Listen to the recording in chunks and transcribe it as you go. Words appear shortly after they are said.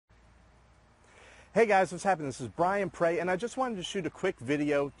Hey guys, what's happening? This is Brian Prey, and I just wanted to shoot a quick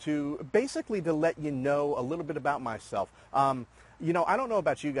video to basically to let you know a little bit about myself. I don't know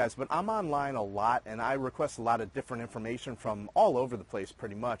about you guys, but I'm online a lot, and I request a lot of different information from all over the place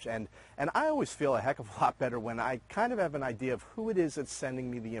pretty much, and I always feel a heck of a lot better when I kind of have an idea of who it is that's sending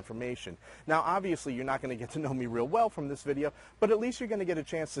me the information. Now, obviously, you're not going to get to know me real well from this video, but at least you're going to get a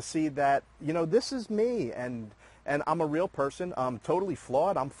chance to see that, this is me, and I'm a real person. I'm totally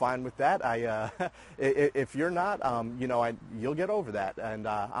flawed. I'm fine with that. If you're not, you'll get over that, and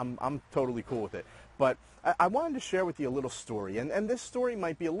I'm totally cool with it. But I wanted to share with you a little story, and this story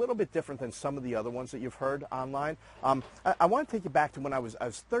might be a little bit different than some of the other ones that you've heard online. I want to take you back to when I was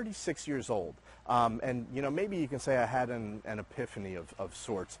 36 years old, and maybe you can say I had an epiphany of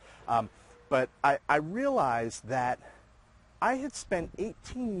sorts. But I realized that I had spent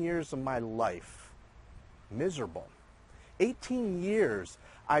 18 years of my life miserable. 18 years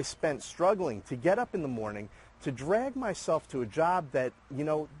I spent struggling to get up in the morning, to drag myself to a job that,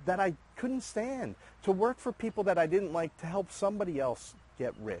 that I couldn't stand, to work for people that I didn't like, to help somebody else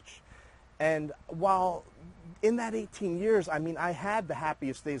get rich. And while in that 18 years, I had the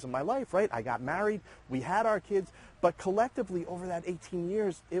happiest days of my life, right? I got married, we had our kids, but collectively over that 18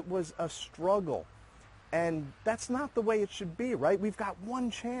 years, it was a struggle. And that's not the way it should be, right? We've got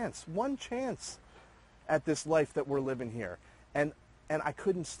one chance at this life that we're living here, and I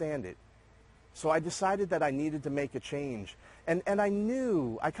couldn't stand it. So I decided that I needed to make a change, and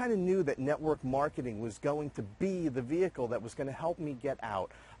I kind of knew that network marketing was going to be the vehicle that was going to help me get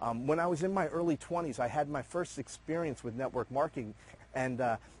out. When I was in my early 20s, I had my first experience with network marketing, and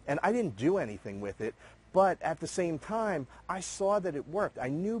I didn't do anything with it, but at the same time, I saw that it worked. I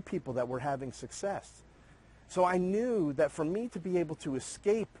knew people that were having success. So I knew that for me to be able to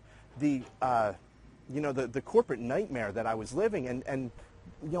escape the corporate nightmare that I was living, and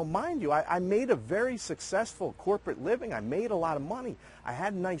mind you, I made a very successful corporate living. I made a lot of money. I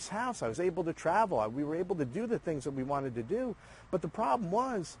had a nice house. I was able to travel. We were able to do the things that we wanted to do. But the problem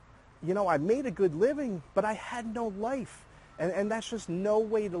was, I made a good living, but I had no life, and that's just no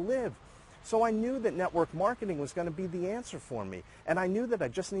way to live. So I knew that network marketing was going to be the answer for me, and I knew that I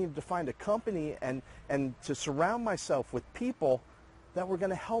just needed to find a company and to surround myself with people that were going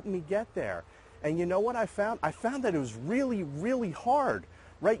to help me get there. And you know what I found? I found that it was really, really hard,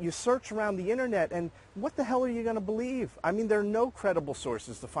 right? You search around the internet, and what the hell are you going to believe? There are no credible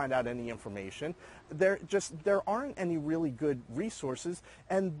sources to find out any information. There aren't any really good resources.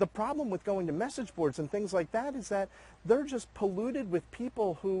 And the problem with going to message boards and things like that is that they're just polluted with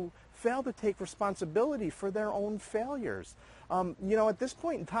people who fail to take responsibility for their own failures. At this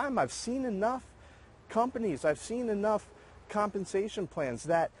point in time, I've seen enough companies, I've seen enough compensation plans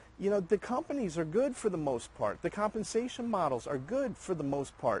that, the companies are good for the most part. The compensation models are good for the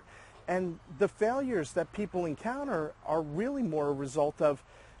most part. And the failures that people encounter are really more a result of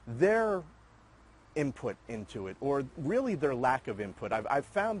their input into it, or really their lack of input. I've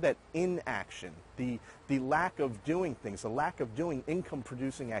found that inaction, the lack of doing things, the lack of doing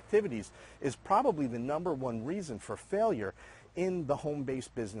income-producing activities is probably the #1 reason for failure in the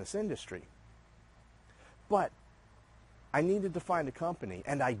home-based business industry. But I needed to find a company,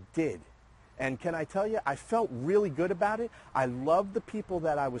 and I did. And can I tell you, I felt really good about it. I loved the people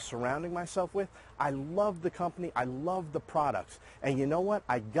that I was surrounding myself with. I loved the company. I loved the products. And you know what?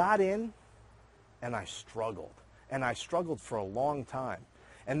 I got in, and I struggled. And I struggled for a long time.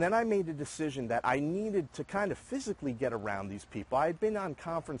 And then I made a decision that I needed to kind of physically get around these people. I had been on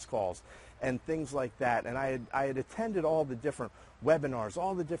conference calls and things like that, and I had attended all the different webinars,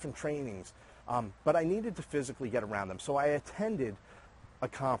 all the different trainings. But I needed to physically get around them. So I attended a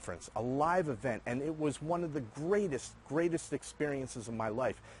conference, a live event, and it was one of the greatest experiences of my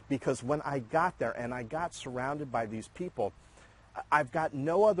life, because when I got there and I got surrounded by these people, I've got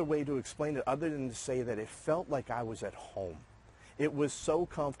no other way to explain it other than to say that it felt like I was at home. It was so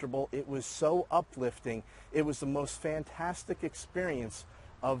comfortable. It was so uplifting. It was the most fantastic experience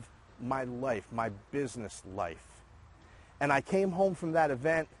of my life, my business life. And I came home from that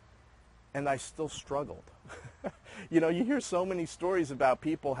event, and I still struggled. You hear so many stories about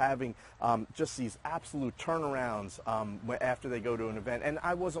people having just these absolute turnarounds after they go to an event, and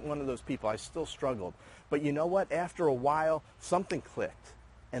I wasn't one of those people. I still struggled. But you know what? After a while, something clicked,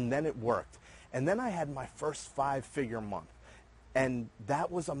 and then it worked. And then I had my first 5-figure month, and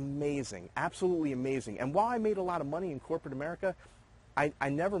that was amazing, absolutely amazing. And while I made a lot of money in corporate America, I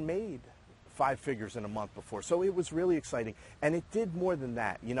never made 5 figures in a month before. So it was really exciting. And it did more than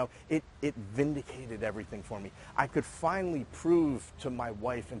that. It vindicated everything for me. I could finally prove to my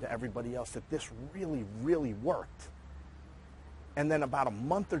wife and to everybody else that this really, really worked. And then about a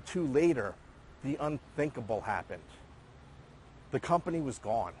month or two later, the unthinkable happened. The company was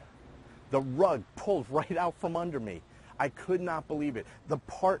gone. The rug pulled right out from under me. I could not believe it. The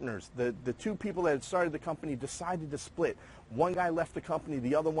partners, the two people that had started the company decided to split. One guy left the company,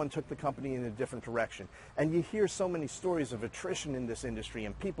 the other one took the company in a different direction. And you hear so many stories of attrition in this industry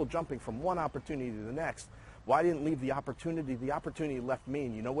and people jumping from one opportunity to the next. Well, I didn't leave the opportunity. The opportunity left me,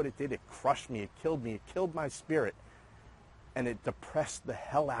 and you know what it did? It crushed me. It killed my spirit. And it depressed the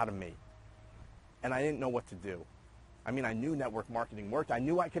hell out of me. And I didn't know what to do. I mean, I knew network marketing worked. I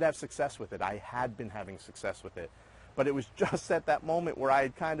knew I could have success with it. I had been having success with it. But it was just at that moment where I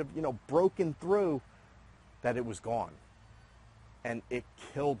had kind of, broken through that it was gone. And it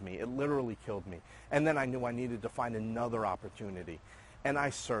killed me. It literally killed me. And then I knew I needed to find another opportunity. And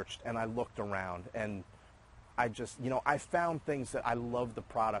I searched and I looked around and I just, I found things that I loved the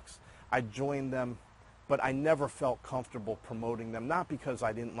products. I joined them, but I never felt comfortable promoting them. Not because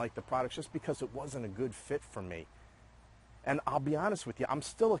I didn't like the products, just because it wasn't a good fit for me. And I'll be honest with you, I'm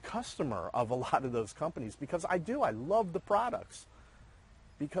still a customer of a lot of those companies because I love the products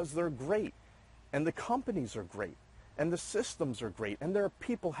because they're great and the companies are great and the systems are great and there are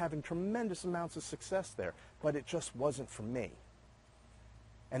people having tremendous amounts of success there, but it just wasn't for me.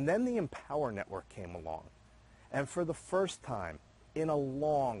 And then the Empower Network came along, and for the first time in a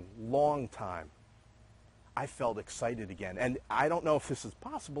long, long time, I felt excited again. And I don't know if this is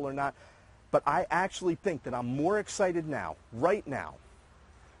possible or not, but I actually think that I'm more excited now, right now,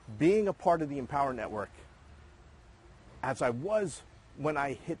 being a part of the Empower Network as I was when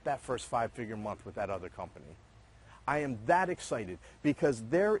I hit that first 5-figure month with that other company. I am that excited because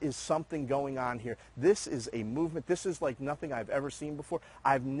there is something going on here. This is a movement. This is like nothing I've ever seen before.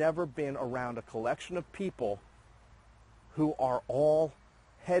 I've never been around a collection of people who are all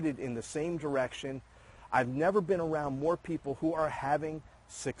headed in the same direction. I've never been around more people who are having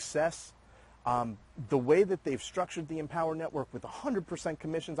success. The way that they've structured the Empower Network with 100%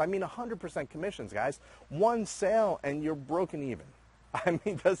 commissions, I mean 100% commissions, guys. One sale and you're broken even. I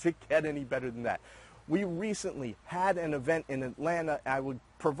mean, does it get any better than that? We recently had an event in Atlanta. I would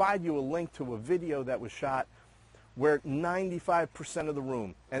provide you a link to a video that was shot where 95% of the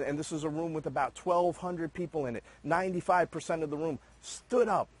room, and this is a room with about 1,200 people in it, 95% of the room stood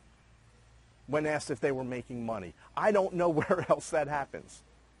up when asked if they were making money. I don't know where else that happens.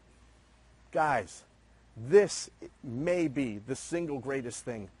 Guys, this may be the single greatest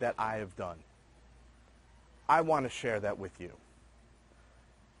thing that I have done. I want to share that with you.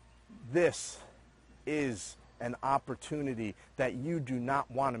 This is an opportunity that you do not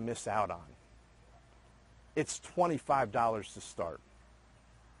want to miss out on. It's $25 to start.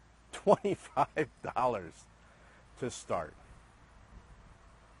 $25 to start.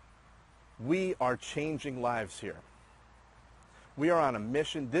 We are changing lives here. We are on a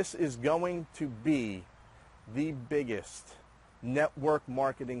mission. This is going to be the biggest network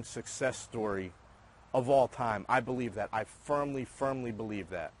marketing success story of all time. I believe that. I firmly, firmly believe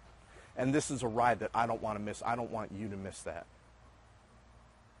that. And this is a ride that I don't want to miss. I don't want you to miss that.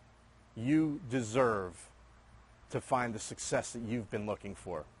 You deserve to find the success that you've been looking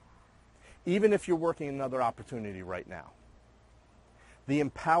for, even if you're working another opportunity right now. The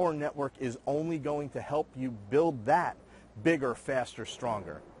Empower Network is only going to help you build that bigger, faster,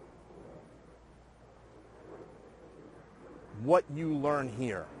 stronger. What you learn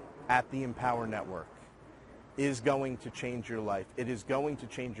here at the Empower Network is going to change your life. It is going to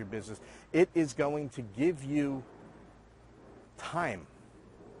change your business. It is going to give you time.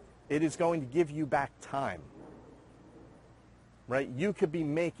 It is going to give you back time. Right? You could be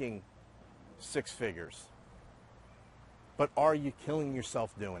making 6 figures, but are you killing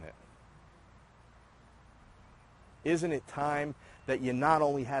yourself doing it? Isn't it time that you not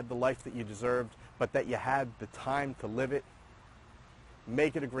only had the life that you deserved, but that you had the time to live it?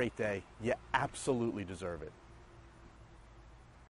 Make it a great day. You absolutely deserve it.